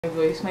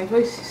My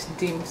voice is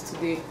dimmed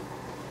today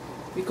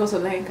because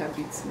Olayinka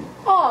beats me.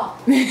 Oh!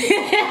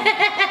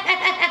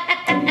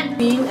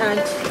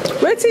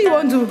 Wait till you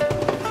want to.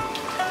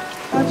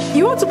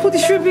 You want to put the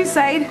shrimp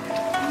inside?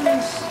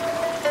 Yes.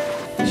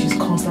 She's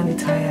constantly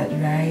tired,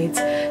 right?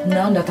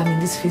 Now that I'm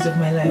in this phase of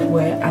my life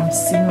where I'm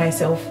seeing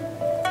myself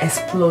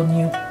explore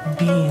new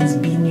beings,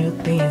 be new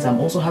things, I'm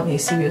also having a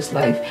serious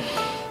life.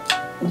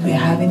 We're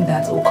having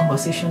that whole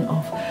conversation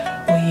of,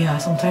 oh yeah,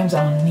 sometimes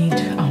I'll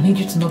need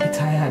you to not be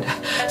tired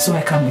so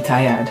I can be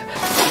tired.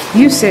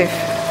 Yusuf,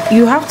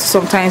 you have to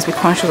sometimes be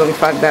conscious of the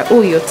fact that,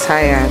 oh, you're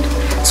tired.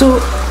 So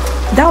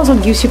that also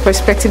gives you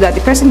perspective that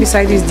the person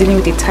beside you is dealing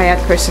with a tired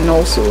person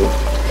also.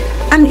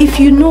 And if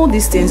you know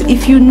these things,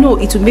 if you know,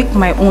 it will make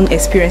my own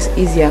experience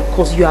easier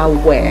because you are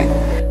aware.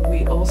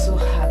 We also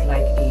had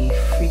like a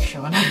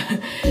friction.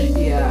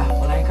 Yeah,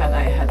 Olayinka and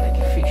I had like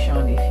a friction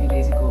a few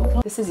days ago.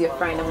 This is your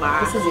friend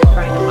Amara. This is your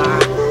friend Amara.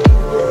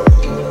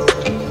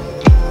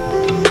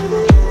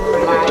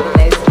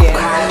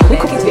 You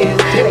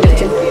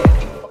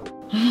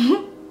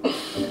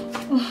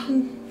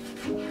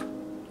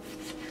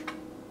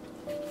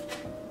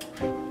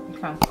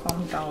can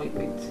calm down with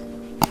it.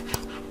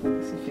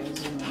 As if you're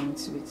zooming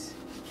into it.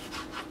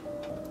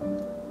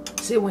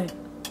 Say when.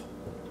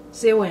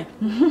 Say when.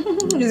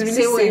 It's really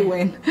say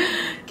when.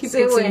 Keep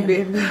say putting, when.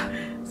 babe.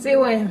 Say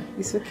when.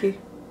 It's okay.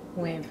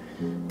 When.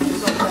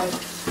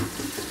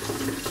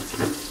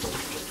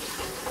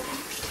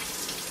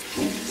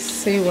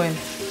 Say when.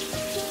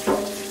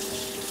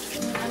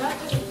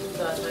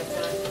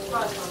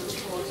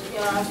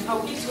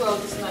 I'll eat well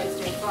this night,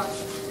 in fact.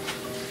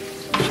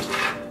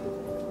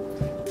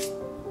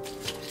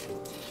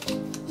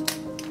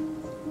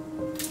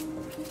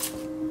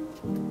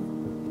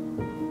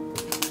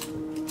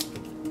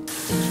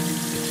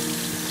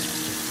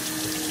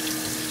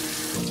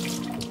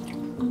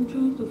 I'm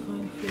trying to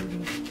find food.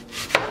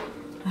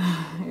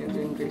 You're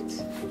doing great.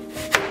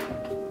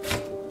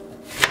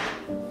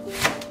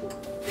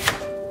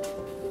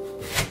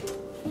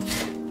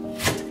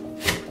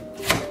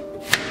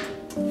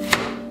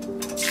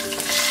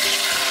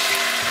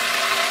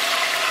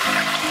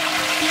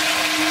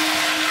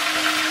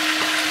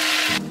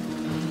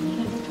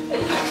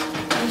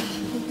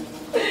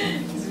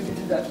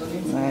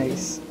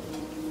 Nice.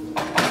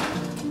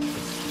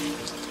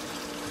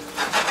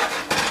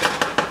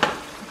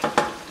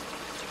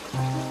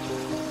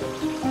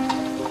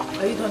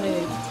 Are you done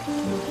it?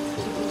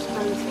 Just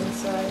carry it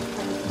inside.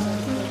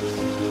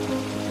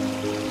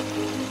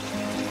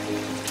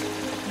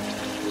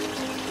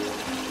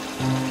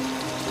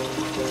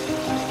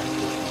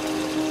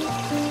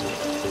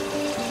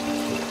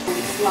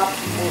 Slap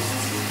most.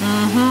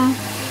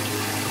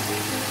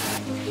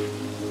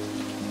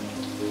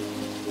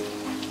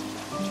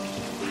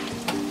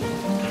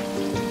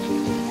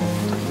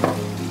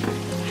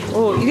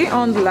 Oh, you didn't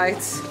on the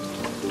lights.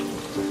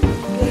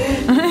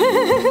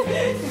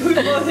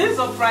 It was a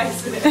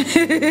surprise.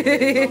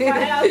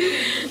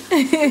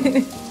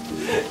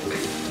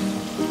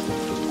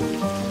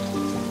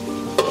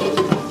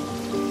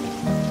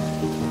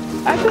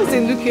 I just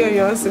didn't look here at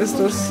your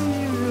ancestors.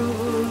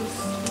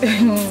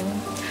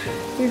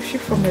 Leave she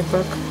from the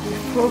back.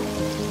 Before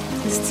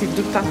this thing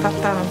do ta ta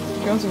ta.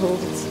 You want to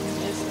hold it?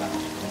 Yes, sir.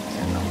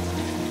 Yeah, no.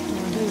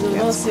 There's a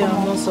lot say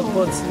I'm not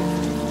supporting.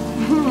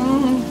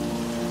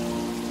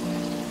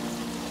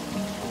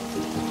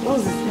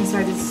 What's this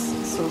inside this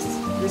sauce?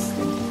 This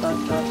thing?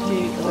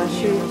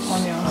 Onions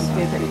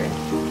and pepper.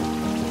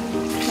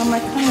 Now my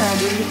camera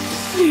really.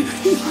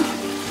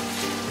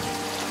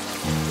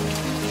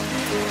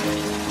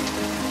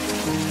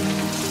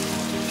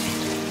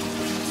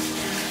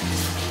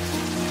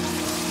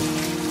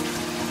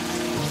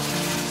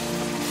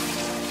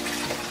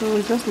 So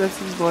we just let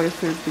it boil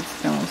for a bit,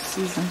 then we'll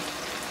season.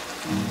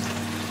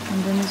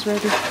 And then it's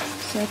ready.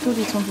 So I told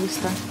you it won't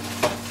waste time.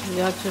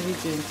 You actually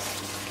did.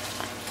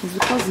 It's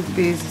because the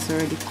base is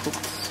already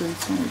cooked, so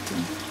it's not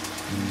ready.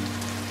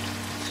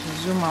 So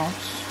zoom out.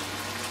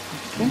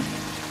 Okay.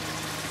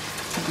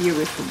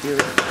 Beautiful,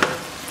 beautiful.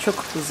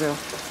 Choke to zero.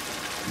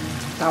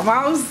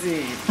 Tamauzi.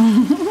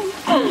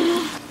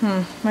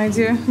 My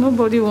dear,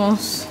 nobody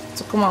wants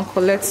to come and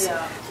collect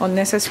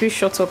unnecessary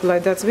shut up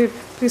like that. Babe,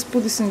 please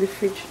put this in the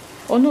fridge.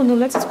 Oh no,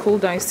 let it cool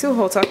down. It's still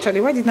hot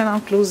actually. Why did I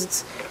not close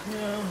it?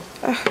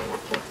 Yeah.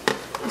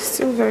 It's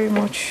still very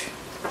much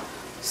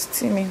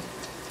steaming.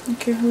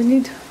 Okay, we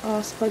need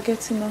our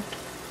spaghetti now.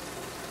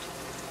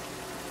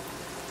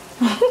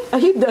 Are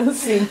you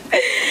dancing?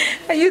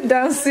 Are you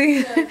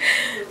dancing?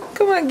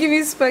 Come and give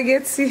me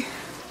spaghetti.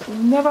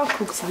 We've never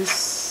cooked this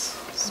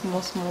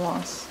small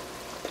ones.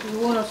 You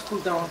want us to cool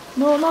down?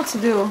 No, not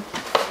today. Oh.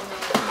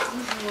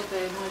 This is what I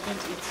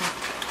imagined eating.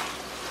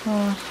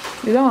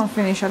 You don't want to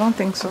finish? I don't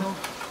think so. No.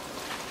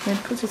 Then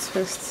put it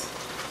first.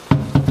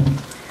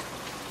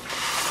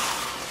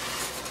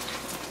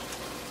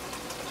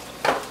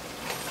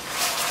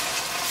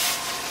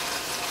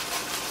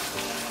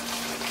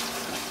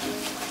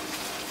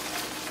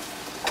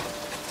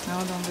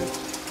 Now done it.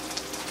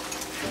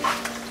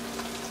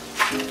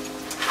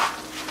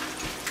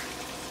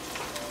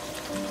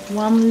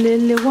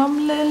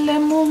 Wamlele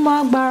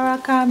muma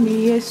baraka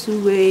mi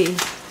yesuwe.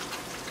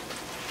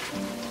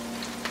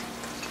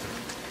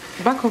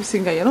 Backup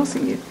singer, you're not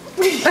singing.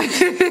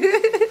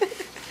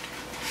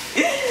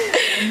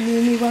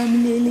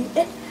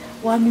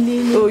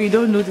 Oh, you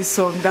don't know the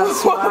song,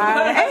 that's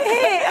why.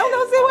 Hey, I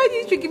was saying, why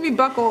did you give me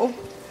back up?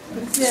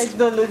 See, I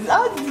don't know this.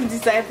 How did you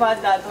decipher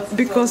that?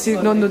 Because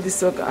you don't know the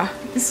song.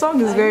 The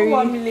song is very...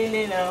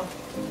 now.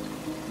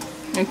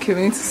 Okay,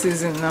 we need to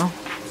season now.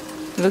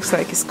 Looks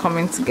like it's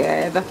coming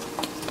together.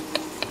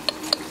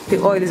 The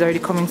oil is already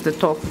coming to the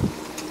top.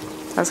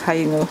 That's how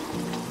you know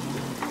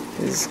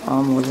it's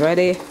almost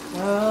ready.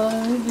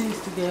 This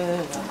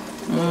together.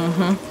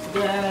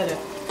 Together.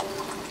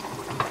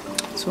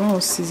 So one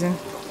was season.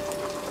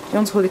 You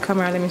want to hold the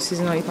camera? Let me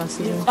season, or you can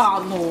season.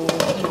 No.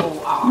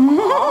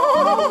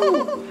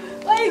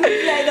 Why you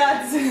going like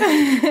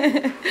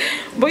that?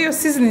 But your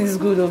seasoning is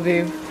good, oh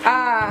babe.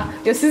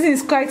 Your seasoning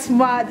is quite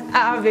mad.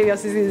 Babe, your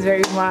seasoning is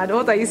very mad.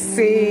 What are you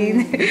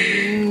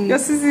saying? Your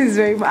seasoning is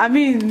very mad. I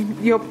mean,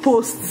 your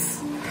posts.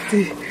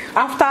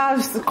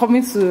 After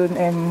coming to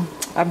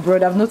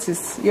abroad, I've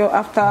noticed your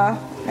after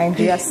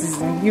Nigeria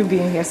season, you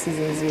being here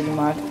season is really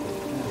mad.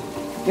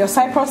 Your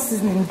Cyprus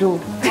seasoning though.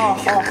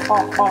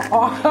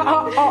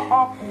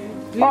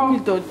 Let me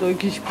talk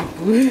Turkish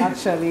people.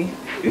 Actually.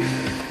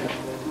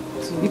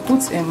 You put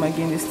Maggi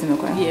in this thing,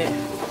 okay? Yeah.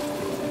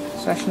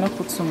 So I should not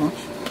put so much.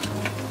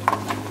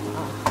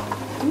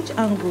 Which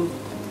angle?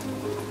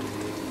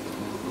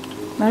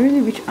 Not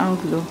really which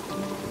angle.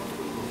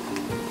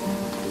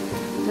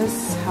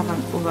 Let's have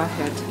an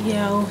overhead.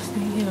 Yeah, I was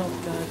thinking of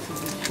that to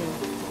be sure.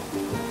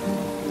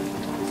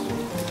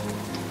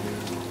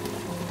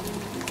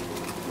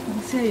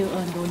 Say your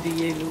hand on the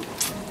yellow.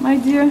 My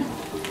dear,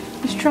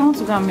 it's trying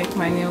to go and make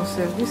my nails.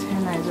 This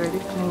henna is already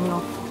cleaning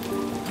off.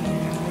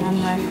 And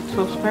my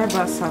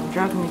subscribers have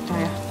dragged me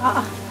tired.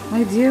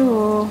 My dear,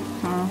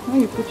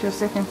 when you put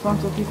yourself in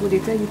front of people, they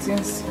tell you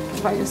things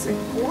by yourself.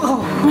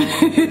 Wow.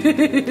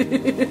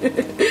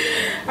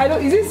 I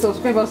don't. Is it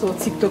subscribers or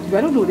TikTok?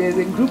 I don't know. There's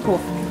a group of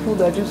people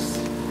that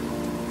just,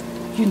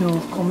 you know,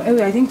 come.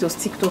 Anyway, I think it was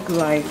TikTok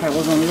live. I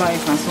was on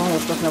live and someone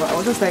was talking about. I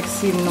was just like,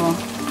 see, no.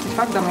 The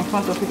fact that I'm in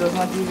front of you does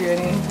not give you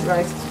any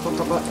right to talk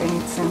about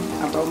anything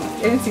about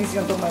anything you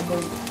on my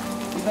body.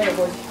 It's not your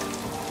body.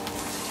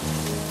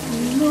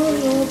 Know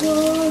your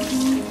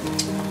body.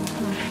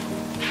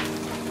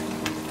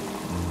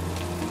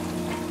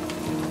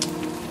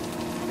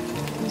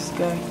 This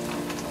guy,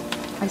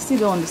 I still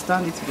don't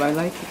understand it, but I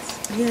like it.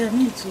 Yeah,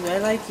 me too. I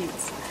like it.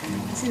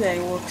 I see that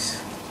it works.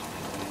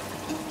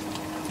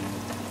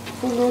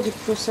 Follow the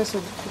process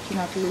of cooking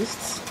at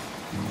least.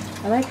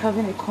 I like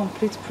having a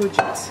complete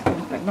project,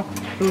 like not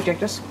project,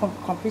 just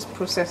complete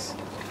process.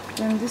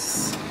 And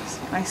this is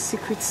my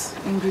secret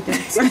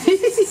ingredients.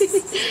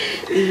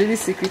 It's really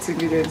secret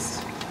ingredients.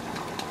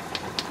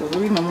 So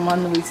maybe my mama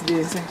knows it's there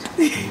inside.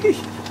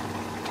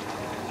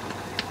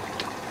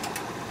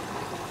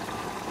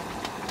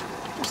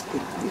 Just a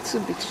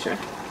little bit, sure.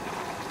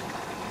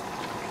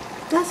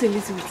 That's a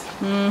little bit.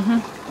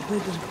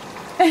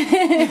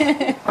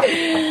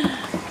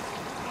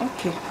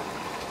 Okay.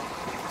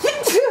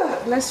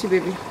 Bless you,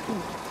 baby.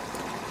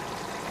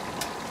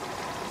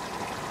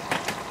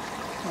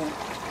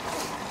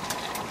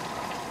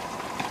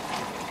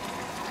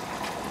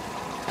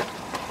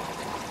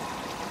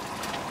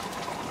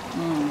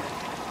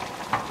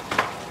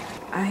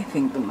 I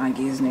think the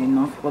Maggi is not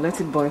enough, but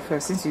let it boil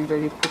first since you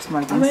already put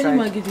Maggi inside. How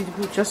many Maggi did you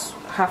put? Just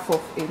half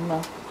of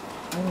enough.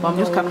 But I'm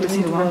just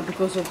calculating the one.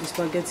 Because of the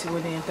spaghetti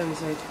when they enter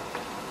inside.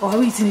 Or are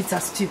we eating it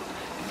as stew?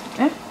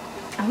 Eh?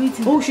 Are we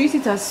eating she eat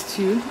it as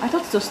stew? I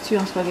thought it was stew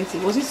and spaghetti.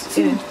 Was it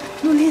stew?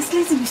 No, let's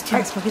leave stew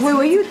and spaghetti. Wait,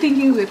 were you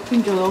thinking we were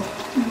cooking jollof?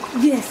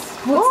 Yes.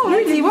 Oh,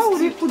 really? Why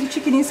would we put the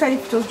chicken inside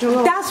if it was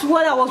jollof? That's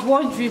what I was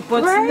wondering,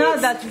 but right? now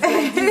that you've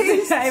like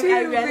this, I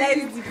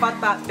realized the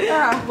pattern.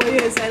 Yeah. But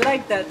yes, I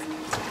like that.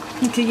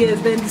 Okay, yes,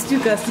 then the stew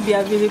can still be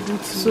available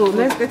too. So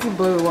let's let it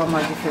boil one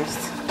Maggi first.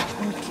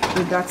 Okay.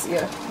 With that,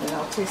 yeah. Then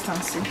I'll taste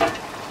and see.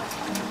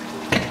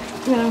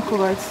 Then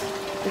cover it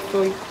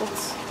before you cut.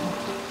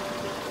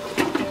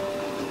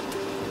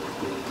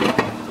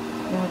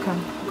 Then we can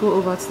go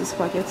over to the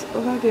spaghetti.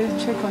 Over there,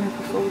 check on it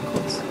before we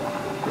cut.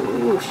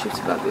 Oh,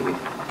 shift back, baby.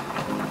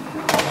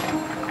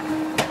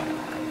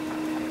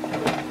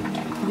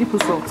 Did you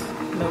put salt?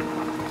 No.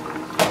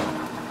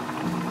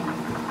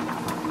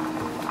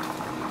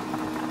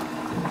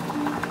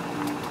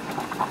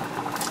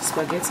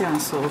 Spaghetti and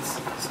salt.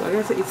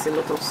 Spaghetti eats a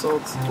lot of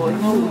salt, but you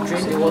know we'll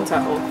drain the water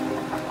off.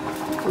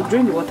 We'll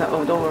drain the water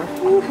off, don't worry.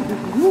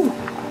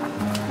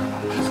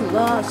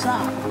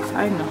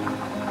 I know.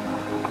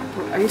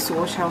 But I used to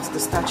wash out the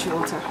starchy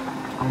water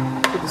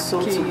with the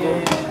salt to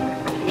go.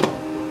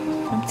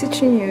 I'm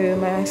teaching you,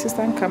 my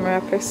assistant camera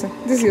person.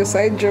 This is your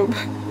side job.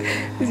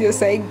 This is your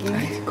side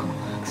gig. Come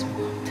ask me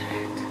why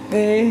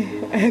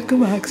I'm tired.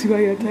 Come ask you why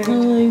you're tired.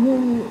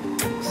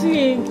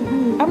 See,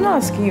 I'm not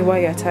asking you why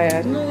you're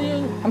tired.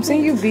 no, I'm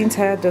saying you being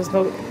tired does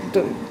not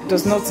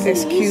does not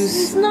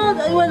excuse. It's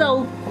not when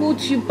I'll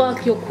quote you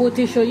back your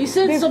quotation. You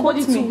send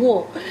somebody to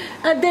war,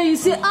 and then you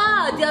say,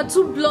 they are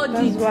too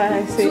bloody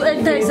to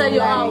enter inside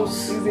your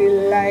house. It's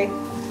a lie.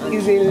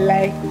 It's a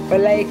lie.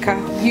 But like,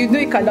 you know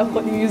you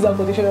cannot use that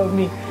quotation of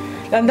me.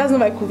 And that's not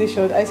my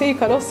quotation. I say you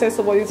cannot send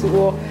somebody to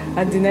war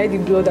and deny the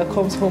blood that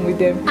comes home with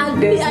them.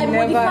 And I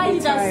modify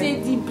it and say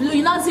the blood.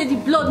 You not say the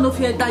blood no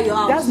fear enter your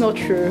house. That's not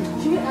true.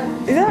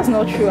 That's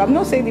not true. I'm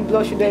not saying the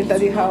blood should enter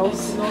the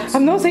house.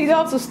 I'm not saying you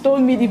don't have to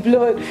stone me the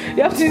blood.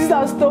 You have to use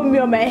that stone me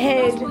on my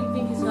head. That's what you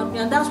think is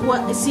happening, and that's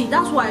what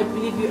that's why I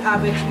believe you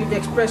have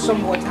expressed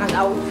somewhat, and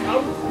I'll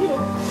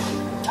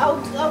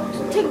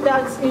take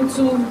that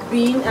into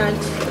being. And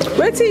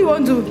wait till you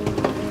want to.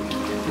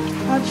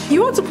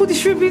 You want to put the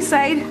shrimp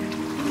inside?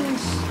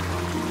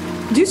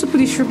 Do you used to put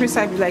the shrimp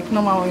inside like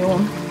normal on your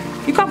own?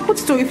 You can put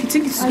it on if you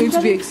think it's going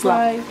to be a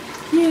slap.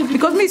 Yeah,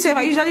 because me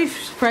I usually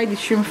fry the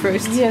shrimp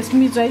first. Yes,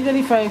 me too. I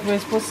usually fry it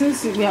first, but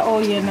since we are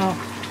all here now,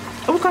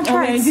 we can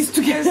try this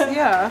together.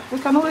 Yeah, we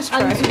can always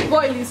try. And to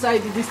boil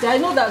inside this. I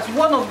know that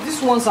one of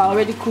these ones are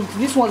already cooked.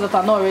 These ones that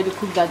are not already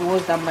cooked are the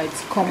ones that might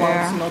come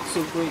out not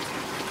so great.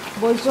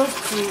 But it's just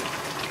to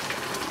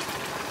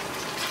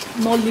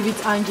not leave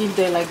it hanging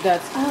there like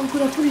that. I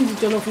could have put it in the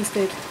jollof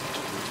instead.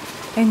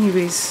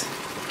 Anyways,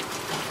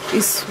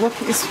 it's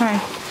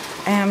fine.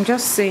 I am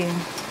just saying,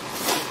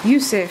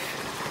 Yusuf,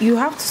 you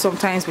have to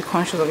sometimes be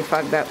conscious of the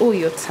fact that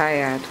you're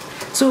tired.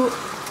 So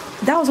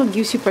that also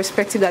gives you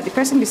perspective that the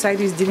person beside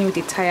you is dealing with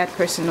a tired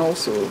person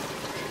also.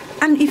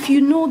 And if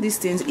you know these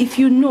things, if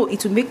you know,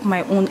 it will make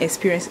my own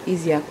experience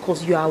easier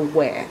because you are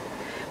aware.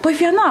 But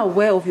if you're not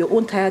aware of your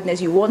own tiredness,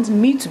 you want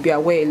me to be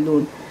aware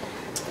alone.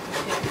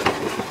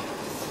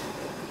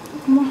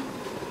 Come on.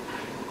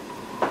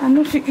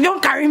 You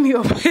don't carry me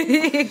up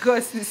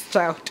because this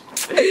child.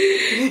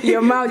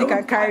 Your mouth, you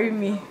can carry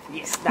me.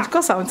 Yes,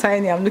 because I'm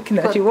tiny, I'm looking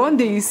at you. One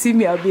day you see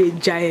me, I'll be a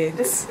giant.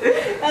 That's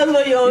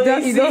what you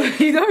always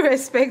you don't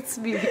respect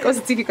me because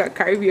you think you can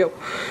carry me up.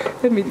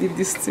 Let me leave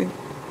this thing.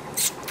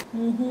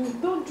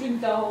 Don't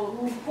drink that one.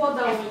 We'll pour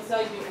that one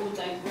inside your own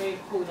that is very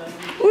cold.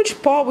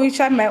 Which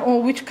kind my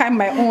own? Which kind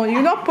my own?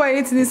 You're not pouring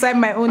anything inside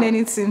my own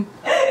anything.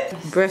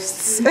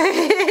 Breasts.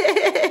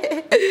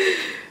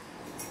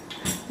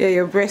 Yeah,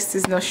 your breast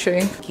is not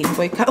showing. Okay,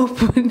 but you can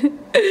open.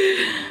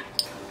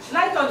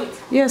 Light on it.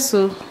 Yeah,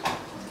 so.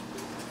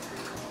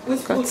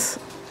 With food.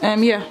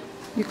 Yeah,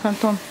 you can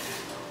turn.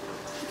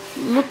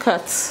 Look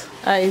at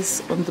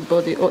eyes on the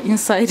body or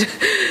inside.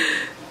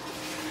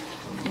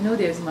 You know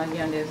there's Maggi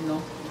and there's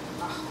no.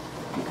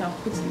 You can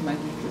put the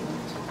Maggi if you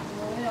want.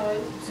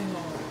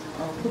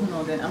 I'll put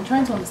no then. I'm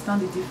trying to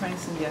understand the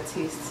difference in their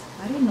taste.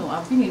 I don't know.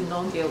 I've been a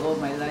non-girl all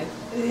my life.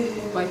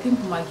 But I think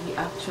Maggi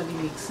actually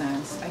makes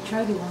sense. I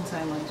tried it one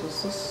time and it was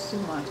so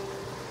mad.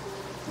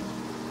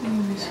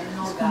 Anyways,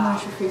 come on,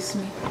 you face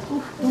me.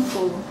 Oof, don't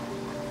fall.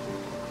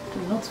 Do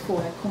not fall.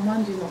 I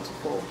command you not to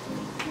fall.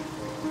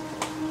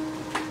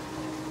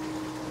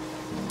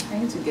 I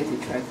need to get a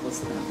tripod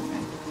stand.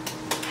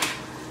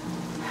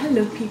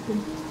 Hello, people.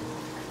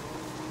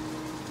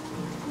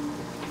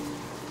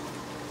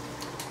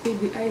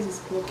 Baby, the eyes is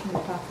blocking the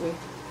pathway.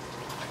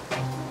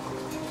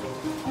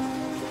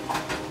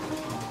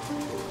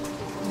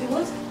 The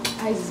what?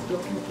 Eyes is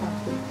blocking the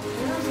pathway.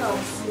 That's how I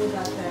would say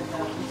that time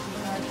that if you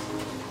had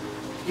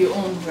your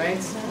own,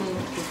 right?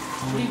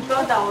 the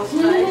thought I was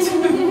right.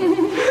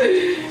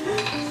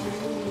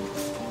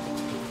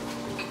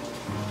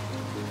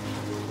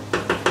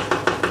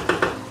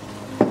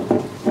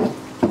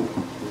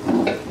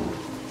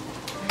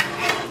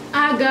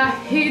 I got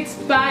hit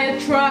by a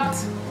truck.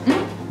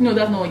 No,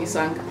 that's not what you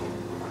sang.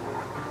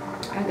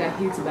 I got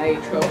hit by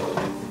a truck.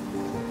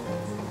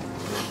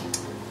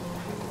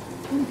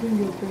 Don't bring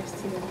your breast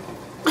here.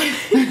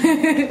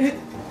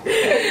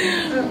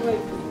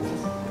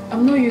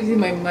 I'm not using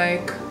my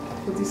mic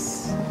for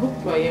this. I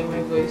hope I hear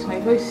my voice. My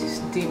voice is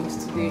dimmed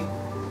today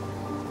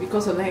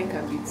because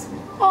Olayinka beats me.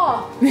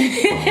 Oh!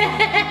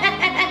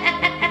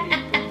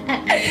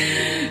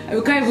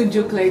 I can't even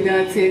joke like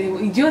that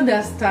anymore. Do you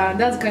understand?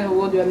 That's the kind of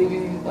world we are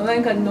living in.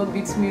 Olayinka did not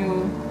beat me.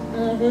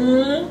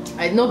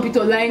 I did not beat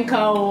Olayinka.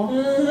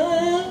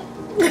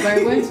 But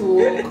I went to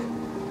work.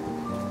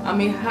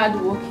 I'm a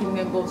hard-working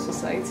member of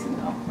society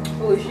now.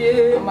 Oh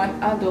shit! I'm an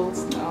adult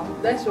now.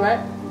 That's right.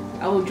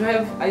 I will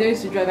drive. I don't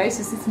used to drive. I used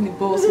to sit in the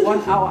bus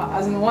 1 hour,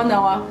 as in 1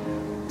 hour,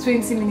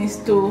 20 minutes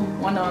to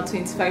 1 hour,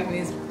 25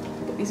 minutes.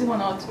 Is it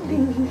 1 hour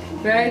today?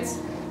 Right?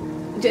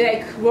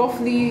 Like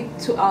roughly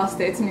 2 hours,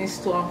 30 minutes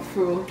to and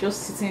fro,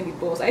 just sitting in the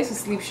bus. I used to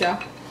sleep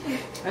sharp.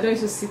 I don't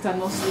used to sit and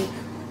not sleep.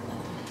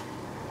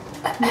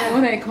 Now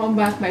when I come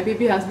back, my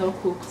baby has not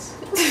cooked.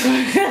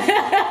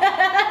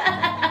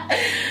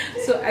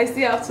 So I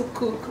still have to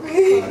cook.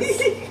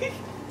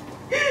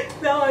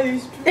 That one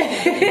is true.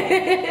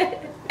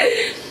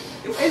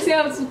 I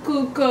still have to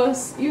cook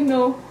because, you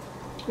know,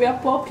 we are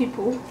poor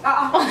people.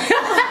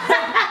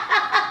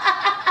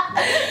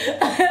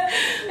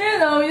 You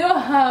know, we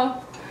don't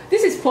have...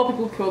 This is poor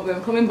people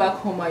problem. Coming back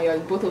home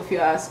and both of you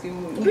are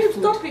asking me. Babe,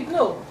 stop it,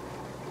 no.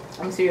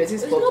 I'm serious.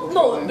 It's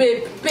no,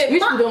 babe. Rich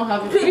people don't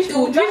have it. Rich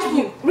people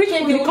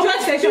in the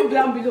comment section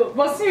down below.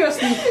 But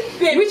seriously,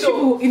 rich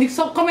people in the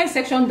comment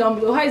section down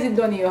below. How is it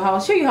done in your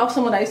house? Sure, you have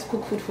someone that is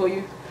cook food for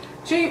you.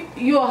 Sure,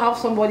 you have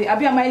somebody. I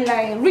be on my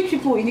line. Rich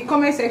people in the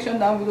comment section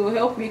down below.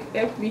 Help me.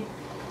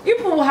 You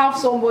people have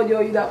somebody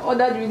or you that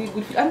ordered really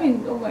good food. I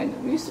mean, oh my,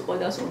 we used to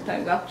order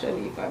sometimes.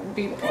 Actually, if I'm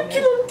being honest.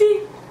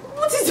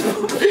 What is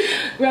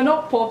it? We are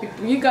not poor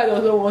people. You guys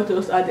also want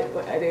us to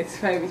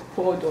identify with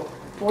poor dog.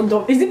 Poor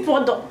dog. Is it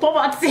poor dog?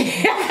 Poverty.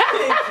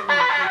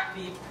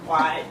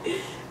 Why?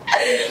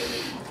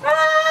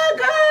 Ah,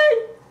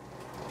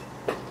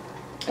 God.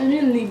 I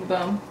need lip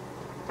balm.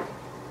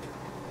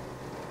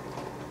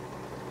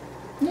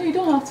 No, you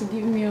don't have to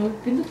give me.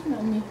 You've been looking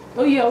at me.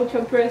 Oh yeah, with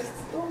your breast.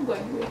 Don't go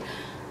anywhere.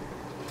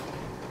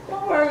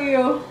 Don't worry,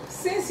 yo.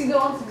 Since you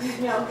don't want to give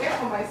me, I'll get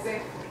for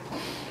myself.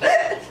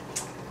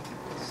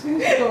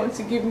 Since you don't want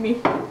to give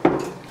me.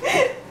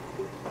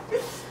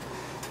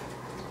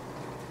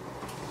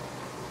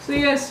 So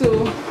yeah,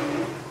 so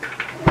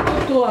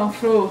go to and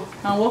fro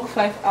and work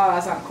 5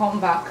 hours and come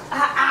back.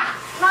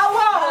 How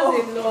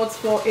That's a lot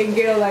for a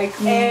girl like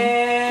me.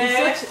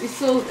 It's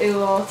so a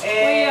lot. But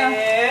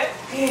yeah,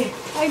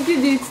 I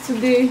did it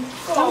today.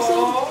 I'm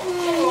so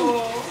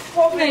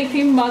when I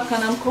came back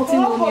and I'm cutting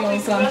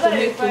onions and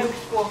tomato.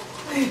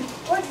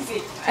 What is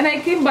it? And I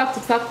came back to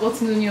start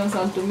cutting onions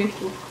and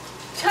tomato.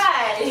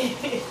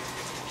 Chai.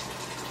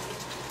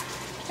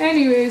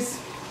 Anyways,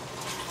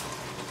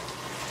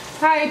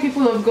 hi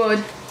people of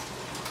God.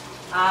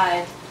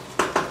 Hi.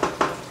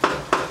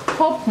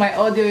 Hope my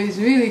audio is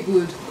really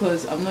good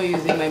because I'm not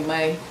using my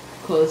mic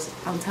because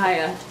I'm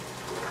tired.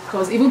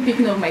 Because even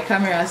picking up my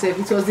camera, I said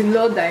it was the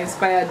Lord that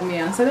inspired me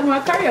and said, I'm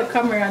gonna carry your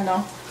camera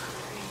now.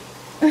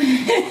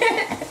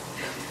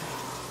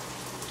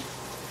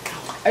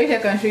 I wish I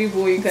can show you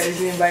what you guys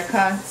doing, but I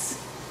can't.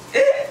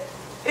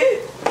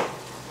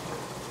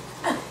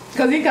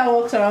 Because you can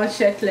walk around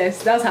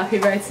shirtless. That's her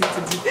favorite thing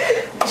to do.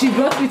 She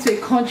brought me to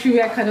a country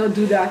where I cannot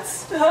do that.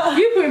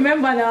 You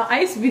remember now,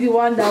 I used to be the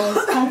one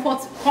that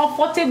was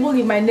comfortable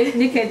in my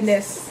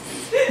nakedness.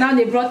 Now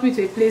they brought me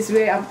to a place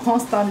where I'm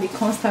constantly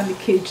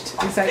caged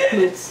inside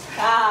clothes.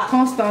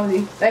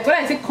 Constantly. Like when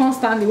I say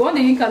constantly, one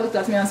day Yinka looked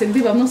at me and said,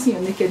 babe, I've not seen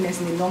your nakedness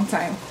in a long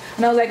time.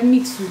 And I was like,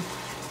 me too.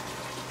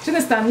 Do you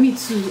understand? Me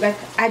too. Like,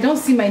 I don't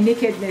see my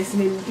nakedness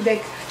in a,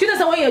 like, do you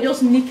understand why you're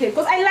just naked?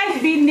 Because I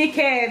like being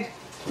naked.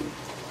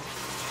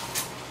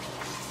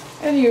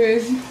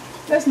 Anyways,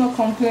 let's not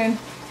complain.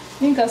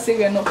 You can say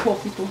we are not poor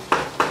people.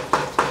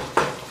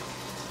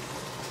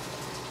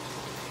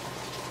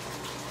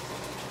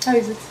 How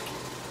is it?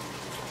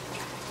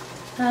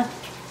 Huh?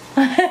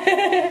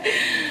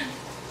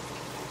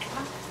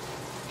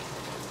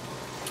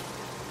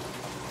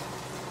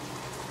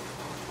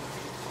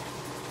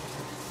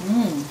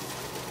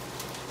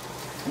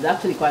 It's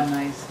actually quite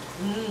nice.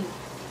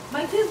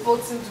 My taste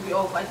buds seem to be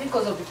off. I think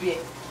because of the beer.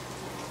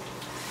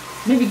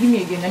 Maybe give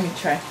me again, let me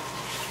try.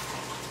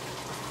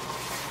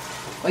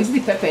 Or is it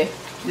the pepper?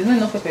 There's not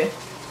enough pepper.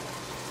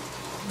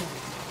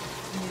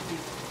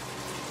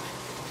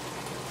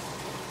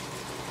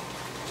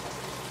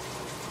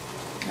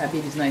 That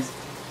babe is nice.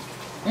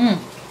 And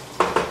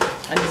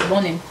it's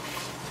burning,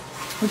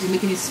 which is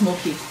making it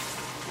smoky.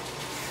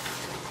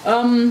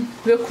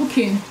 We're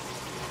cooking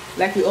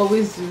like we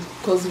always do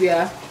because we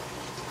are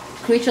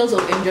creatures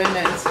of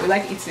enjoyment. We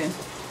like eating,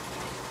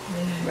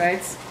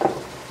 right?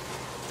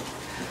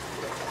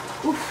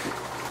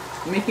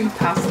 Oof. Making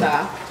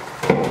pasta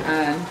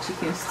and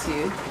chicken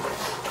stew.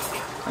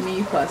 I mean,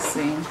 you can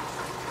sing.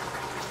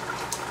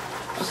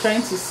 I was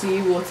trying to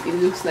see what it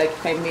looks like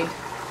if I made.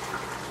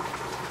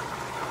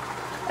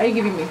 Are you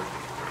giving me?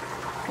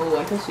 Oh,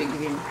 I thought you were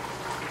giving me.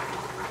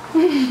 I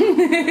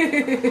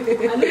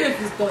don't know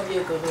if it's done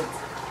yet or not.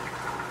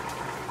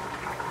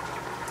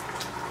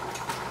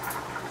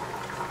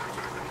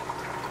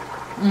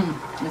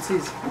 It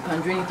is. You can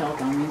drain it out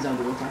and rinse out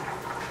the water.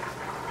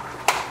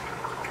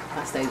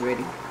 Pasta is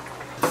ready.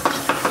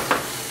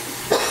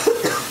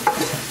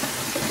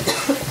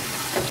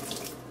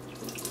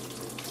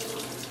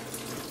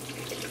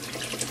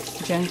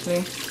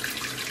 Gently.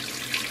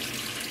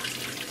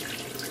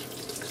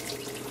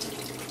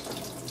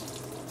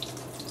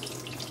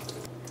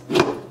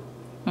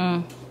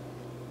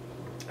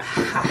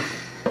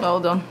 Well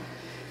done.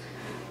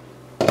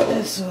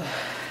 So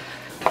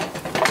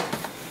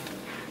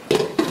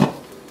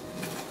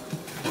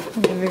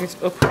Leave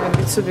it up a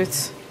little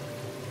bit.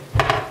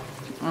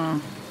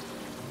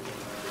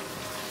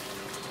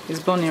 It's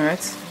burning, right?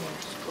 yes,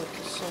 but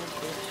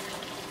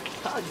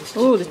it's so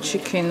good. Oh, the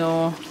chicken.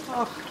 Oh.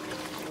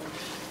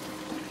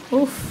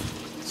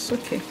 Oof. It's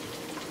okay.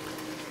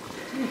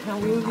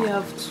 And we only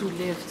have 2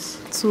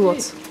 left. 2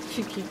 what?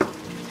 Chicken.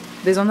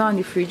 There's another in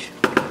the fridge.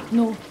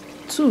 No.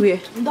 2 where?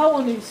 That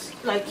one is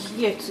like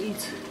here to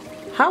eat.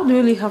 How do you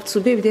only have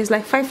 2, baby? There's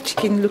like 5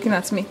 chicken looking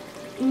at me.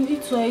 You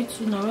eat 2, I eat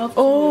 2 now. We have 2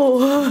 Oh.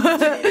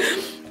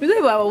 We don't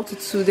even have up to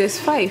 2. There's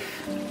 5.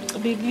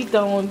 Baby,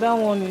 that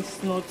one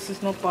is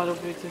not part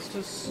of it. It's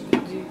just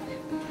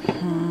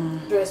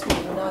the serious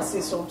man will now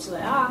say something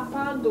like,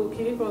 Pando,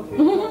 okay,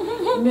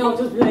 me, I'll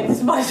just be like,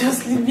 this man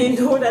just leave me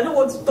alone. I don't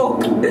want to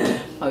talk.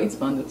 I'll eat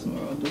Pando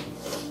tomorrow, though.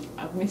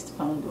 I've missed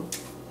Pando.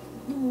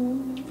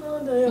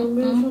 Pando, I'm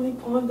mentioning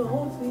Pando. I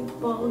want to eat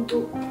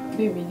Pando.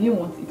 Baby, you didn't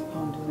want to eat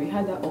Pando. We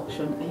had that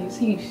auction, and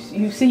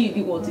you say you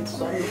didn't want it,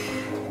 sorry.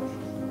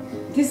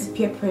 This is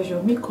peer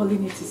pressure. Me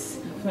calling it is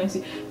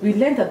influencing. We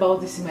learned about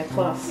this in my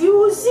class. You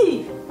will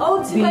see.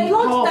 Oh, the my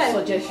power lunchtime.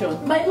 of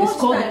suggestion. My It's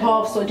called the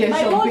power of suggestion.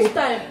 My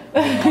lunchtime.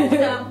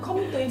 I'm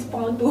coming to eat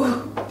Pando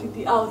to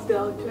the house. There,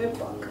 I'll drive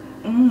back.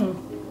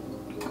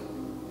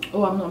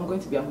 Oh, I'm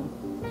going to be at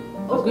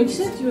home. Oh, you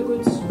said you were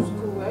going to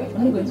school, right?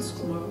 I'm not going to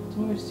school tomorrow.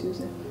 Tomorrow is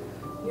Tuesday.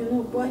 You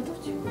know, but I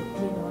thought you were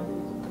doing on.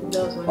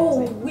 That's what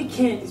Oh,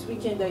 weekend. It's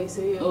weekend that you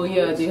say. Oh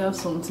yeah, they have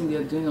something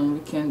they're doing on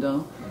weekend.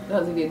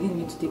 That's if they didn't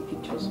need to take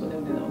pictures for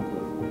them, then I'll go.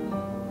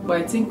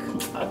 But I think,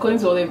 according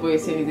to what everybody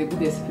is saying, it's a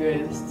good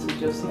experience to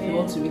just, if you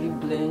want to really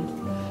blend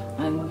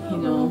and, you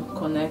know,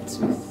 connect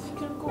with. We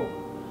can go.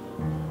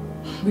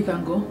 We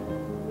can go?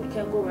 We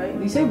can go, right?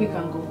 You say we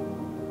can go.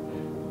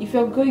 If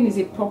you're going, is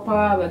it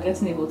proper, we're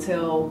getting a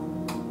hotel,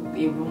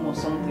 a room or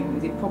something?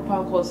 Is it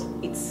proper? Because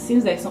it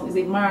seems like it's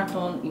a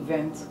marathon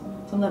event.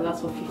 Something that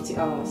lasts for 50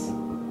 hours.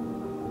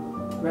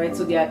 Right?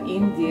 So they are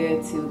in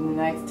there till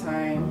night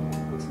time,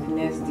 to the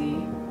next day.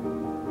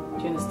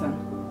 Do you understand?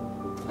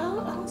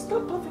 I'll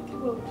start perfectly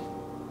well.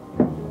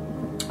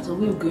 So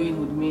we're going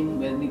would mean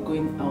we're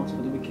going out for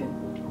the weekend.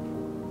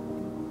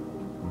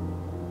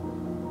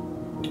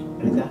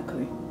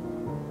 Exactly.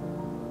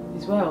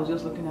 It's why I was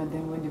just looking at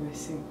them when they were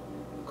saying,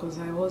 because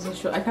I wasn't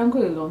sure. I can't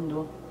go alone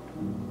though.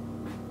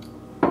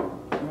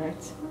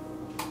 Alright.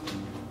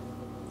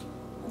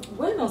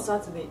 When on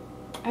Saturday?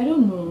 I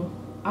don't know.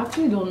 I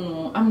actually don't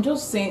know. I'm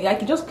just saying,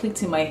 like, it just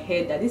clicked in my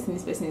head that this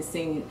person is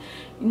saying it.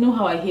 You know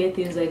how I hear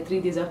things like 3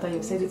 days after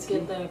you've said it to me?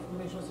 Get that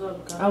information so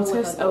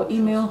that I'll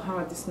email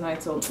her this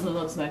night, or no,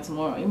 not this night,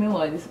 tomorrow.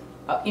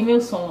 I'll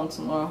email someone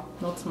tomorrow,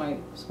 not my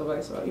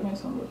supervisor. I'll email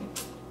somebody.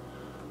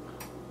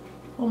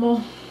 Oh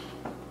no.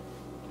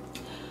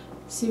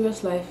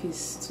 Serious life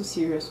is too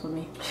serious for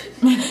me.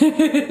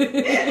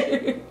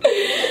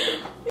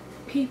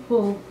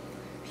 People.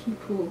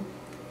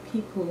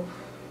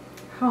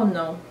 How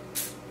now?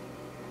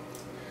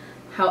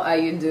 How are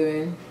you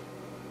doing?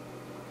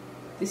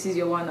 This is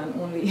your one and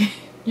only.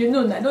 You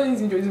know, I don't need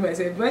to introduce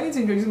myself. Do I need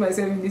to introduce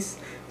myself in this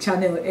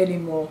channel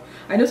anymore?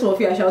 I know some of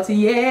you are shouting,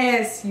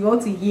 yes, you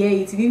want to hear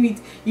it.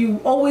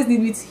 You always need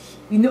me to,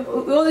 you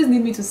always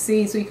need me to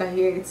say it so you can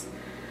hear it.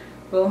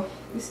 Well,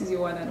 this is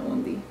your one and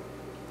only.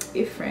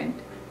 A friend,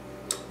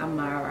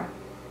 Amara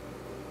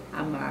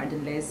the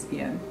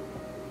lesbian,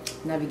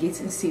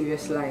 navigating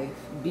serious life,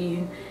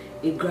 being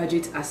a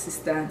graduate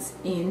assistant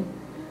in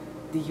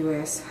the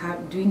US,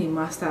 doing a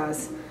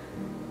master's.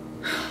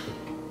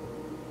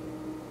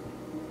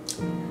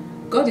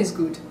 God is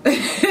good.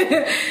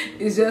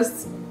 It's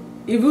just,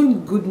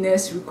 even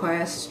goodness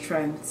requires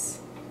strength,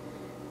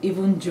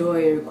 even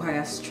joy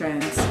requires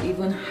strength,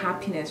 even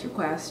happiness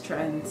requires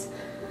strength.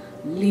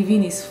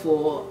 Living is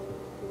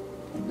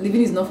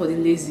not for the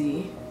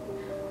lazy,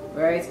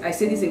 right? I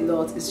say this a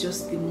lot. It's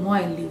just the more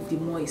I live, the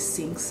more it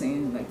sinks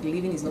in. Like,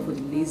 living is not for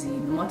the lazy.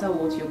 No matter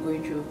what you're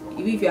going through,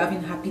 even if you're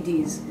having happy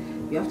days,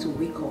 you have to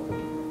wake up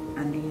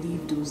and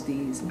live those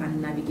days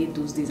and navigate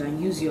those days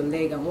and use your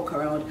leg and walk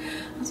around.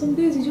 And some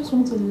days you just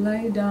want to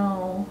lie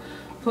down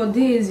for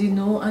days, you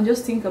know, and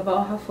just think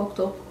about how fucked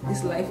up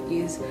this life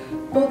is.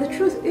 But the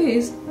truth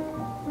is,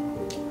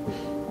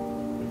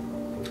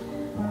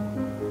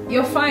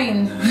 you're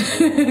fine.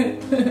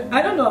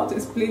 I don't know how to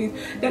explain it.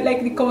 That,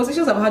 like, the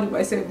conversations I've had with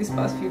myself these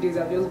past few days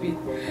have just been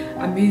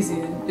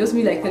amazing. Just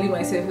me, like, telling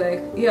myself,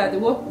 like, yeah, the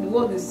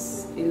world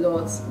is a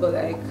lot, but,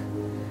 like,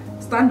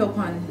 stand up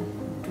and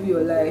do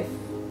your life.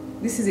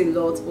 This is a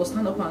lot, but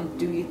stand up and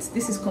do it.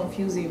 This is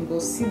confusing,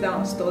 but sit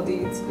down, study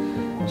it. Do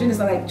you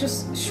understand? Like,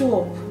 just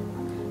show up.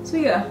 So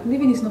yeah,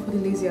 living is not for the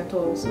lazy at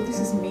all. So this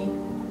is me,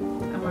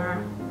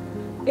 Amara,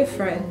 a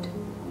friend.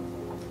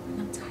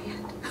 And I'm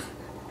tired,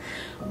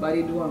 but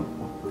I do.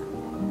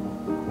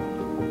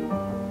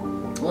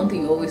 One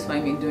thing you always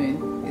find me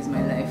doing is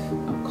my life.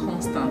 I'm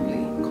constantly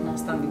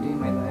doing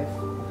my life.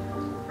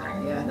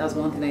 Yeah, that's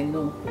one thing I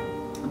know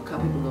I'm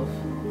capable of.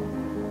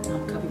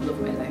 I'm capable of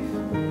my life.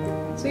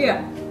 So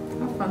yeah,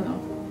 have fun now.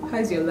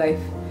 How's your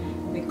life?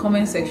 In the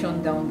comment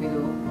section down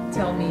below,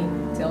 tell me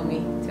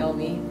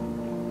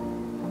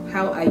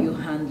how are you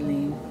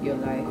handling your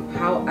life?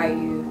 How are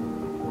you,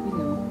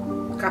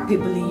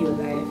 capable in your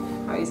life?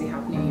 How is it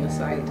happening on your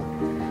side?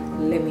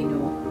 Let me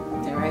know.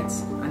 All right,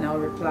 and I'll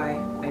reply.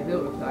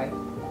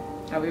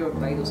 I will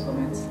reply those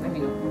comments. Let me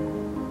know.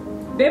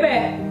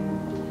 Baby,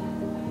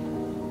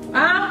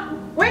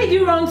 where did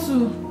you run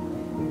to?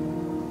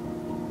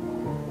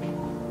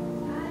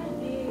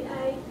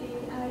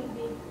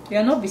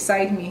 You're not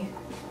beside me.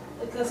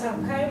 Because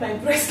I'm carrying my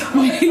breast. I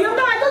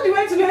thought you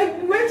went to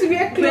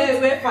wear clothes.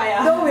 Wear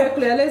fire. Don't wear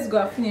clothes. Let's go.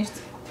 I've finished.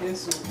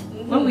 Yes,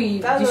 When we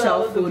dish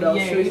out food, I'll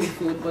show you the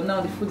food. But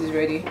now the food is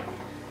ready.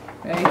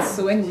 Right?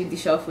 So when we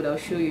dish out food, I'll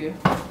show you.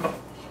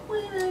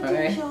 When I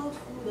Alright. dish out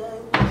food.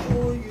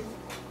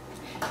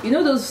 You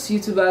know those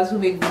YouTubers who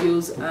make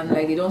videos and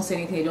like they don't say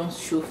anything, they don't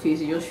show face,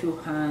 they just show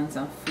hands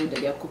and food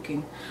that they're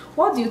cooking.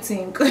 What do you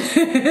think?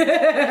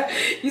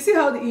 You see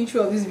how the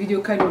intro of this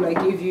video kind of like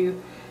gave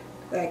you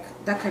like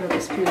that kind of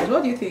experience?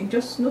 What do you think?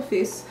 Just no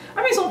face.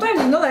 I mean,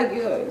 sometimes it's not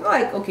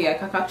like okay, I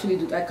can't actually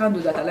do that. I can't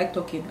do that. I like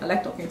talking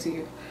to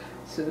you,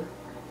 so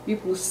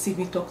people see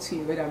me talk to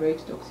you when I'm ready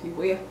to talk to you.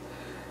 But yeah,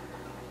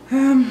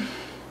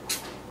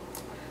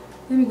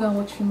 let me go and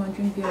watch film and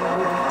drink beer.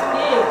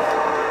 Yeah.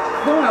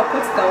 Don't worry, I'll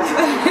cut it out.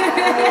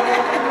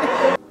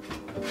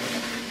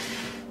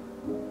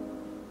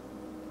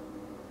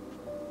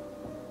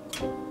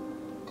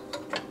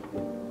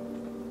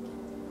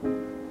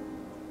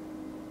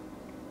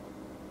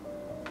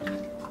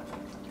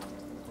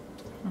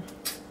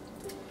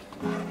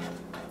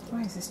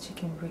 Why is this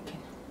chicken breaking?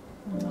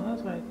 No,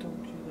 that's why I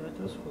told you that. I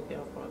just forget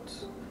about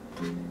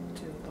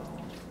till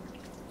down.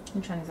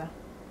 Which one is that?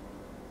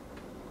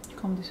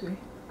 Come this way,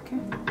 okay?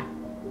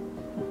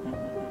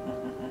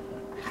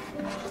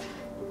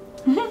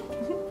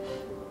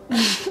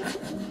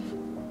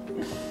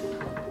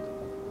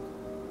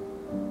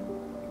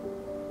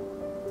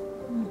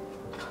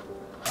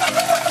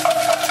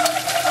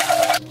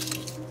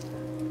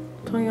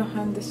 Turn your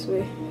hand this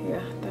way.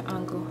 Yeah, the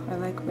angle I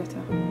like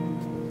better.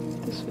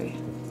 This way.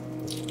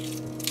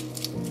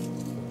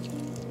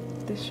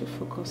 This should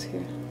focus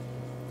here.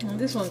 Oh,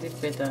 this one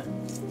did better.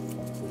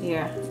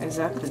 Yeah,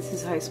 exactly. This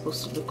is how it's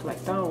supposed to look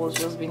like. That was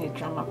just being a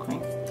drama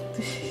queen.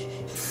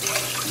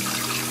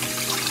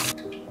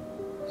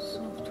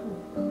 Soft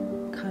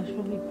one.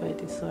 Casually by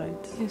the side.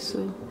 Yes,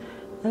 so.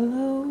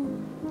 Hello.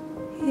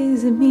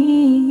 Is it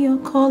me you're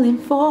calling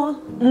for?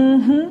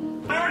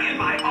 Mm-hmm. Already in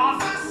my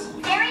office?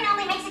 Staring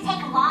only makes it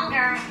take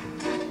longer.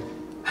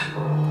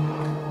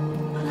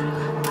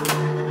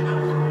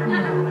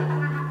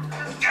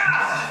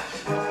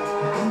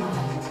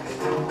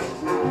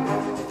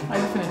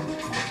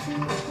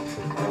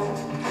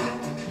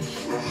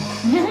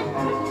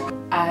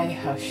 I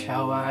have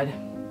showered.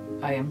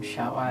 I am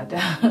showered.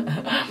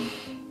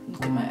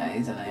 Look at my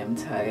eyes and I am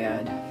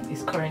tired.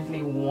 It's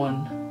currently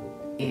 1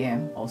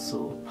 a.m. or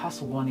so,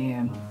 past 1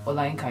 a.m.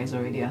 Olainka is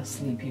already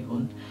asleep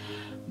even.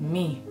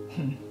 Me,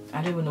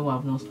 I don't even know why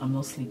I'm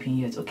not sleeping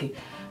yet. Okay,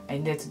 I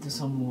need to do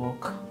some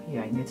work.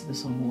 Yeah, I need to do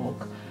some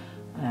work.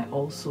 And I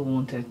also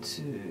wanted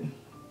to,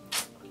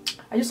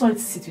 I just wanted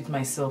to sit with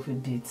myself a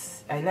bit.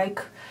 I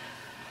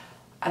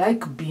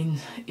like being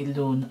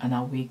alone and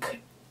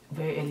awake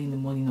very early in the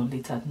morning or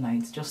late at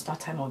night, just that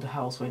time of the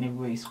house when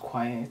everywhere is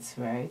quiet,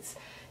 right?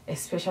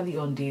 Especially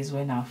on days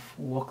when I've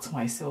worked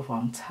myself or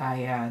I'm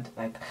tired.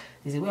 Like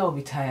there's a way I'll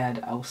be tired,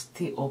 I'll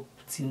stay up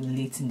till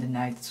late in the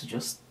night to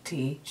just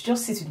sit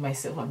with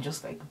myself and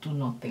just like do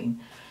nothing.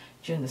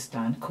 Do you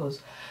understand?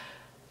 Because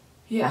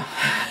yeah.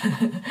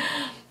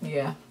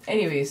 Yeah,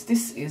 anyways,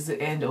 this is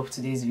the end of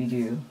today's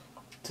video.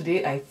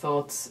 Today I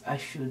thought I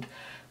should,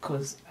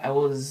 because I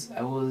was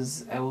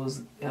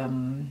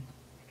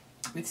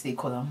what do they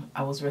call them?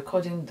 I was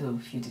recording the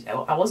footage.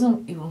 I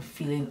wasn't even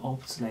feeling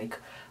up to like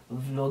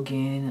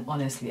vlogging.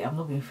 Honestly, I've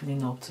not been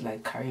feeling up to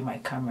like carry my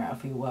camera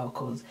for a while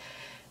because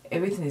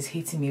everything is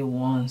hitting me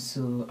once,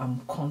 so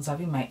I'm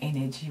conserving my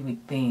energy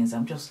with things.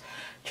 I'm just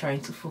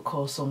trying to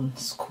focus on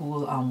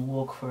school and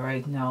work for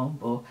right now,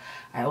 but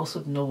I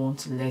also do not want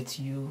to let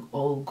you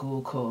all go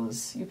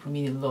because you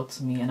mean a lot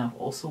to me, and I've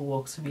also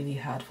worked really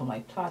hard for my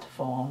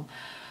platform,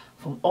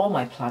 from all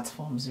my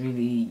platforms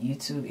really,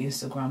 YouTube,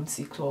 Instagram,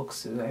 TikTok,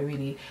 so I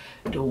really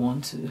don't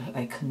want to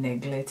like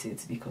neglect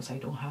it because I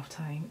don't have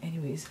time.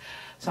 Anyways,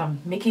 so I'm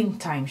making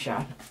time,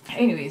 sure.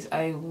 Anyways,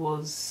 I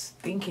was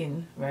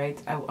thinking, right,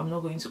 I'm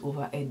not going to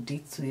over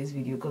edit today's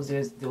video because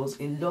there was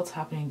a lot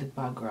happening in the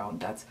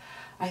background that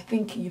I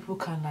think people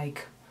can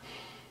like,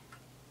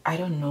 I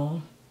don't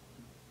know,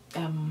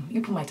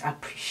 people might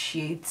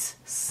appreciate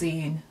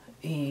seeing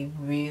a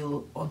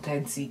real,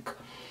 authentic,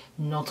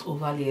 not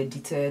overly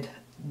edited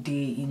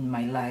day in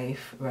my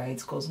life, right?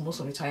 Because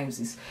most of the times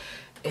it's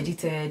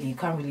edited, you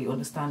can't really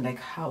understand like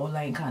how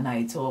online can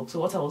I talk. So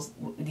what I was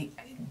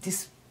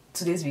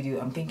today's video,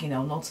 I'm thinking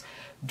I'll not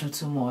do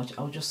too much.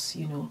 I'll just,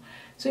 you know,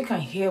 so you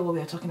can hear what we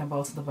are talking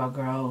about in the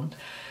background.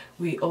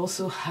 We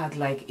also had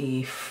like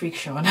a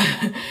friction.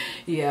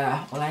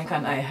 Yeah, Olanka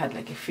and I had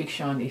like a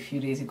friction a few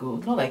days ago.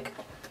 Not like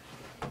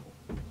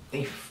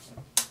if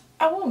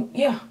I won't,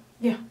 yeah,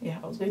 I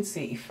was going to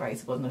say a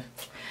fight, but no.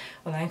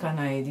 Olanka and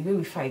I, the way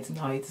we fight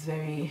now, it's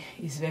very,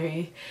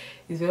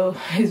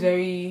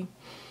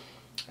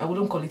 I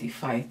wouldn't call it a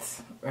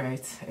fight,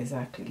 right?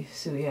 Exactly.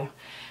 So yeah,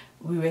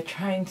 we were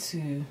trying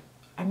to,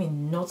 I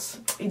mean,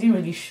 it didn't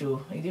really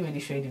show in the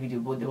video,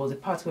 but there was a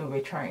part where we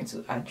were trying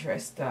to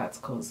address that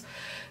because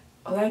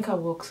Olanka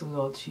works a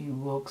lot, she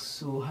works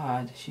so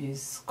hard,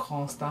 she's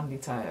constantly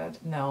tired.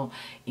 Now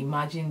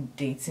imagine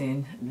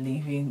dating,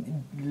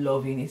 living,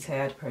 loving a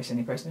tired person,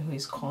 a person who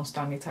is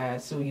constantly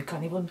tired. So you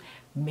can even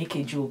make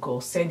a joke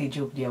or send a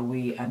joke their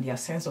way and their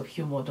sense of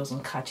humor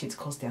doesn't catch it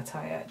because they're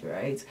tired,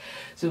 right?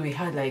 So we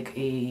had like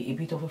a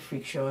bit of a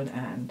friction,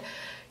 and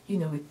you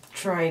know,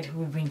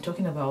 we've been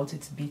talking about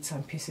it bits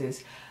and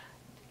pieces.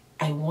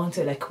 I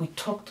wanted, like, we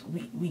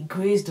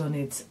grazed on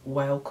it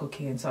while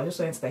cooking, so I just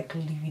wanted to like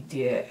leave it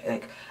there.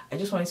 Like, I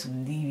just wanted to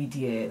leave it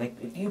there. Like,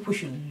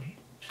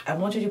 I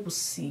wanted you to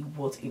see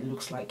what it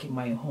looks like in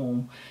my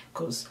home,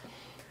 because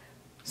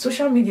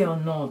social media or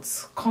not,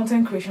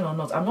 content creation or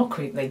not,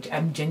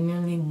 I'm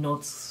genuinely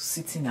not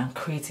sitting and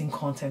creating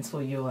content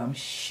for you. I'm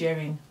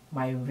sharing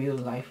my real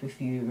life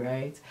with you,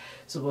 right?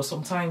 So, but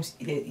sometimes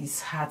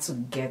it's hard to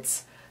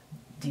get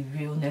the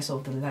realness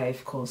of the life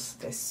because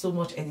there's so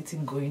much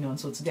editing going on.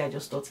 So today I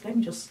just thought, let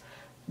me just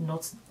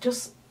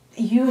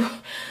you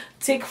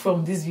take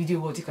from this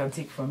video what you can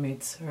take from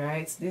it,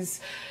 right?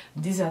 These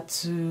are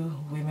two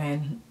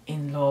women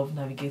in love,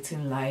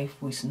 navigating life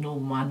with no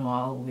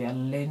manual. We are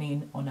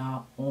learning on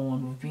our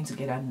own. We've been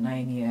together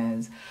 9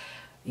 years.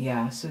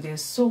 Yeah, so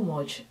there's so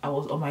much. I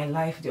was on my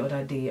life the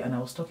other day and I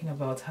was talking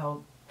about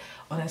how,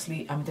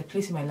 honestly, I'm at a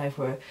place in my life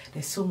where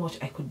there's so much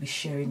I could be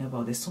sharing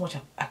about. There's so much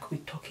I could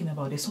be talking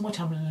about. There's so much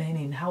I'm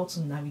learning, how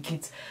to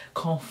navigate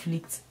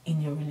conflict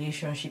in your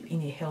relationship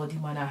in a healthy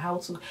manner. How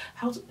to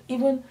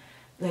even,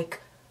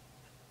 like,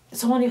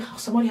 somebody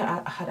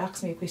had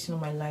asked me a question on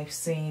my life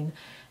saying,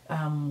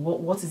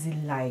 what is it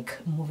like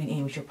moving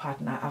in with your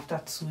partner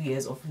after 2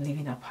 years of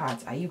living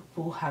apart? Are you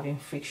both having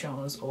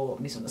frictions or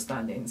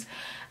misunderstandings?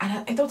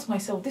 And I thought to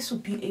myself, this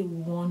would be a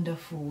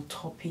wonderful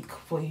topic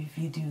for a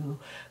video,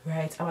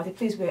 right? I'm at a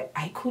place where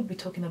I could be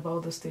talking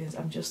about those things.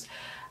 I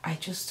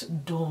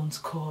just don't,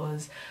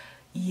 cause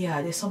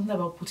yeah, there's something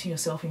about putting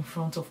yourself in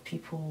front of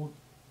people.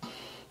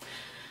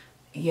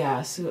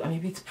 Yeah, so I'm a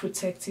bit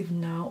protective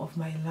now of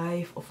my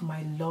life, of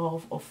my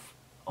love, of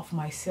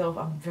myself.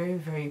 I'm very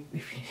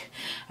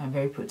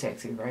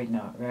protective right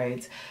now,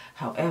 right?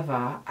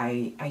 However,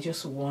 I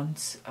just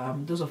want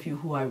those of you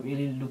who are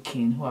really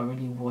looking, who are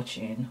really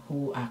watching,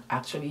 who are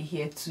actually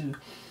here to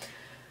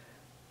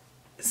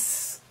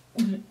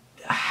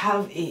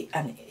have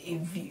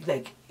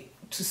like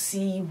to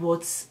see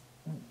what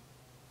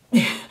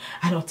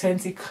an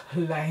authentic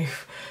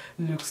life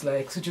looks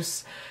like. So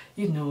just,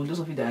 you know, those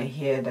of you that are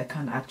here that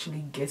can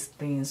actually get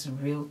things,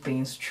 real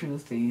things, true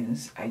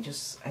things, I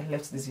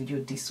left this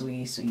video this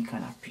way so you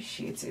can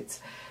appreciate it.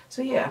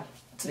 So yeah,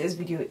 today's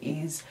video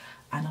is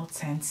an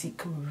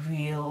authentic,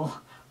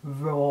 real,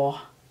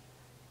 raw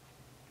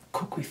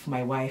cook with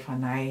my wife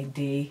and I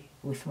day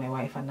with my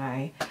wife and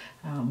I.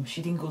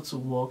 She didn't go to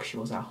work, she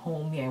was at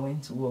home. I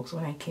went to work, so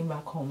when I came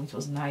back home it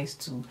was nice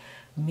to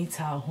meet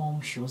her at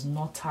home. She was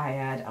not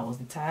tired, I was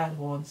the tired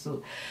one.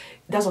 So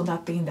that's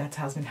another thing that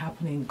has been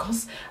happening,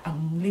 because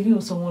I'm living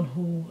with someone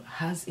who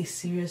has a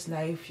serious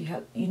life. She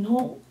had, you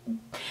know,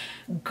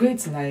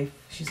 great life.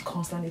 She's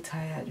constantly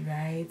tired,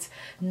 right?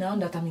 Now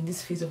that I'm in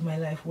this phase of my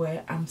life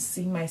where I'm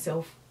seeing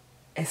myself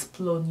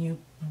explore new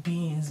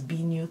beings,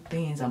 be new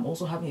things, I'm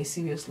also having a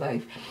serious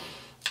life.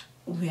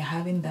 We're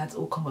having that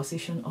whole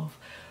conversation of,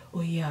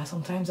 oh yeah,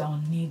 sometimes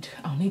I'll need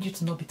you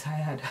to not be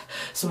tired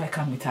so I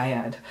can be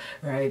tired,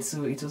 right?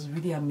 So it was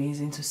really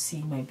amazing to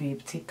see my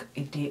babe take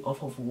a day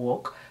off of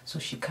work so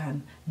she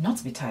can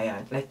not be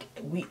tired. Like,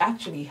 we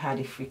actually had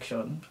a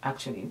friction.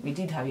 Actually, we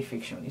did have a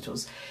friction. It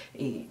was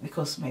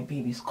because my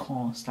babe is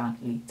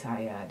constantly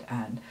tired,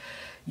 and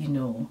you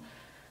know,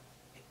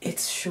 it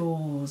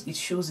shows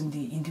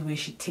in the way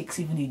she takes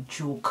even a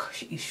joke.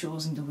 It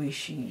shows in the way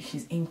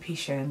she's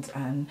impatient.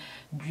 And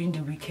during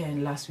the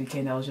weekend, last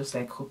weekend, I was just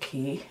like,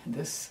 okay,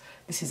 this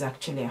is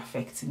actually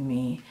affecting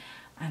me.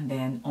 And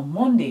then on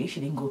Monday, she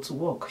didn't go to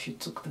work. She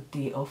took the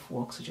day off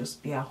work to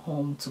just be at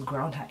home, to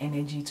ground her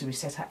energy, to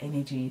reset her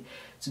energy,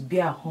 to be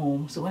at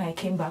home. So when I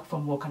came back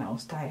from work and I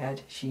was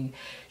tired, she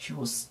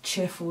was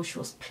cheerful, she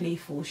was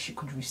playful, she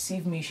could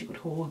receive me, she could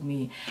hold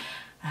me.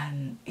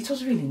 And it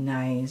was really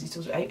nice. It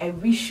was. I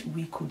wish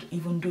we could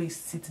even do a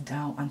sit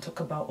down and talk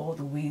about all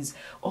the ways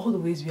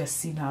we are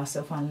seeing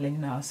ourselves and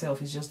learning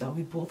ourselves. It's just that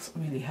we both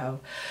really have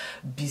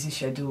busy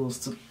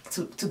schedules.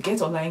 To get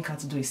Olayinka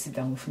to do a sit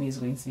down with me is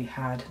going to be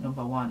hard,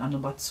 number one, and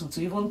number two,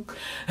 to even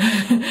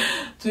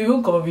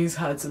convince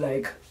her to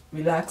like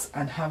relax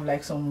and have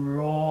like some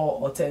raw,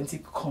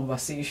 authentic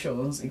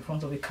conversations in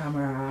front of the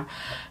camera,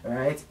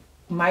 right?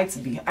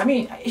 Might be. I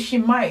mean, she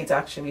might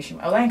actually.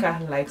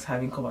 Olayinka likes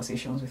having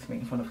conversations with me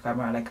in front of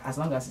camera. Like, as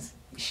long as it's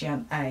she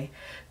and I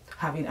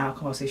having our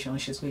conversation,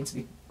 she's going to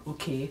be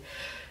okay.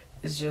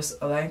 It's just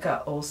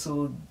Olayinka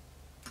also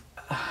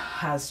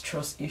has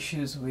trust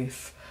issues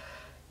with,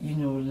 you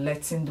know,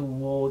 letting the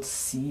world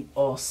see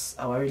us,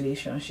 our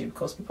relationship,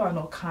 because people are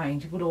not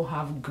kind. People don't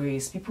have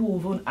grace. People will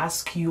even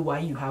ask you why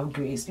you have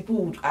grace. People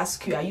would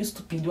ask you, are you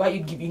stupid? Why are you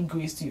giving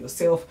grace to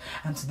yourself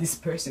and to this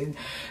person?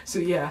 So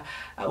yeah,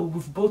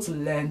 we've both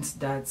learned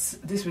that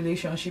this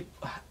relationship,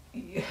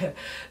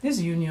 this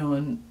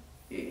union,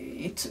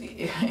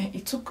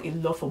 it took a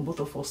lot from both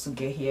of us to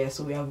get here.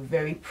 So we are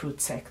very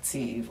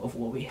protective of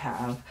what we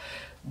have,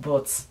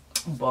 but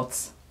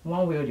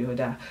one way or the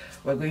other,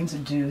 we're going to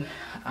do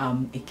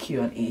a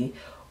Q&A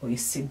or a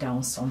sit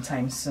down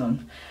sometime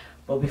soon.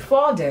 But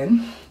before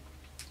then,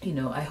 you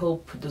know, I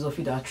hope those of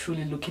you that are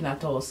truly looking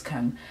at us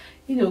can,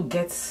 you know,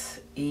 get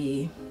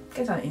an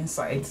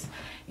insight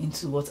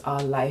into what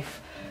our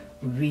life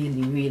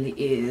really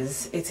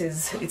is. It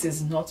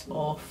is not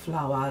all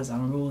flowers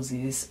and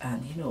roses,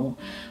 and you know,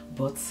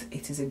 but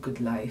it is a good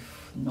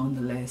life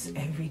nonetheless.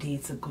 Every day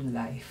it's a good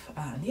life.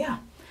 And yeah,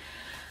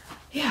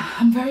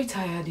 I'm very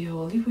tired,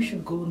 y'all. People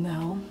should go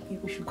now.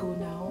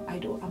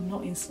 I'm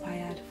not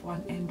inspired for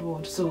an end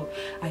word, so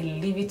I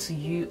leave it to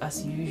you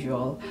as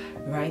usual.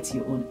 Write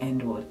your own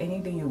end word,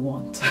 anything you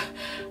want.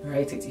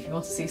 Write it. If you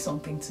want to say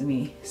something to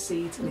me,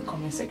 say it in the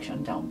comment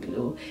section down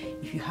below.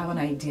 If you have an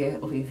idea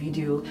of a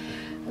video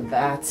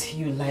that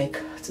you like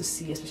to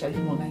see, especially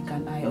from online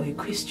can I, or a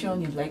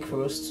question you'd like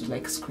for us to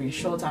like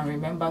screenshot and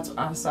remember to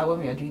answer when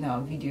we are doing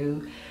our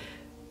video,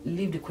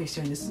 leave the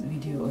question in this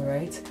video, all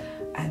right?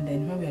 And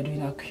then when we are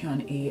doing our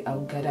Q&A,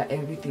 I'll gather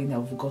everything that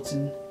I've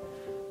gotten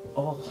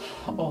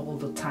all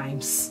the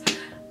times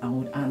and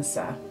would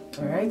answer,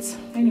 all right?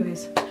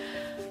 Anyways,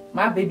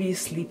 my baby is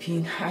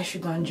sleeping. I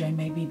should go and join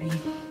my baby.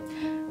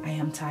 I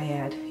am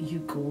tired. You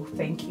go.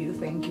 Thank you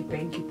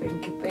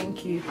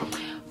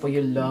for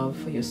your love,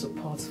 for your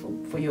support,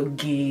 for your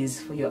gaze,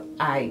 for your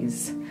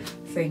eyes.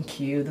 Thank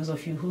you. Those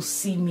of you who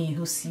see me,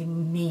 who see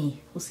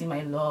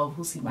my love,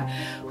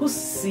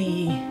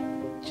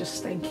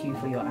 just thank you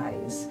for your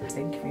eyes.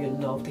 Thank you for your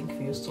love. Thank you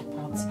for your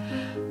support.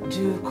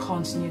 Do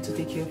continue to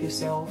take care of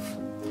yourself.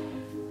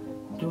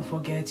 Don't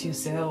forget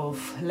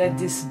yourself. Let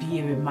this be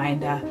a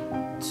reminder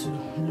to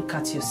look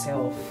at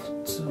yourself,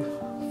 to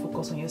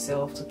focus on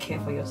yourself, to care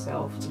for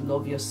yourself, to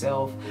love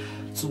yourself,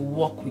 to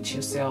walk with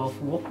yourself.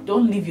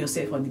 Don't leave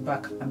yourself on the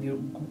back and be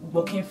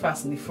walking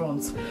fast in the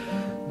front.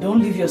 Don't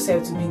leave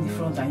yourself to be in the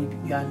front and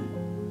you are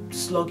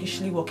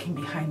sluggishly walking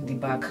behind the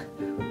back.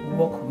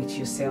 Walk with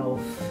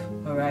yourself,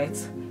 all right?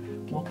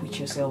 Walk with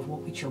yourself,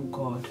 walk with your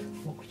God,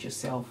 walk with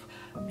yourself.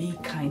 Be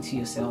kind to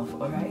yourself,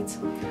 all right?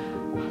 I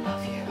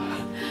love you.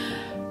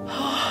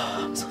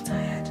 Oh, I'm so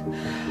tired.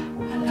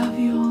 I love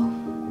you all.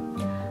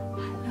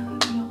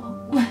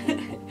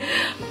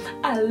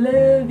 I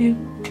love you.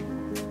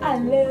 I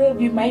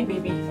love you, my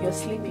baby. You're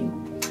sleeping.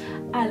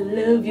 I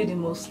love you the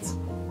most.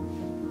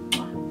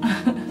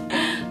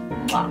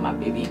 My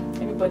baby.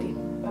 Everybody.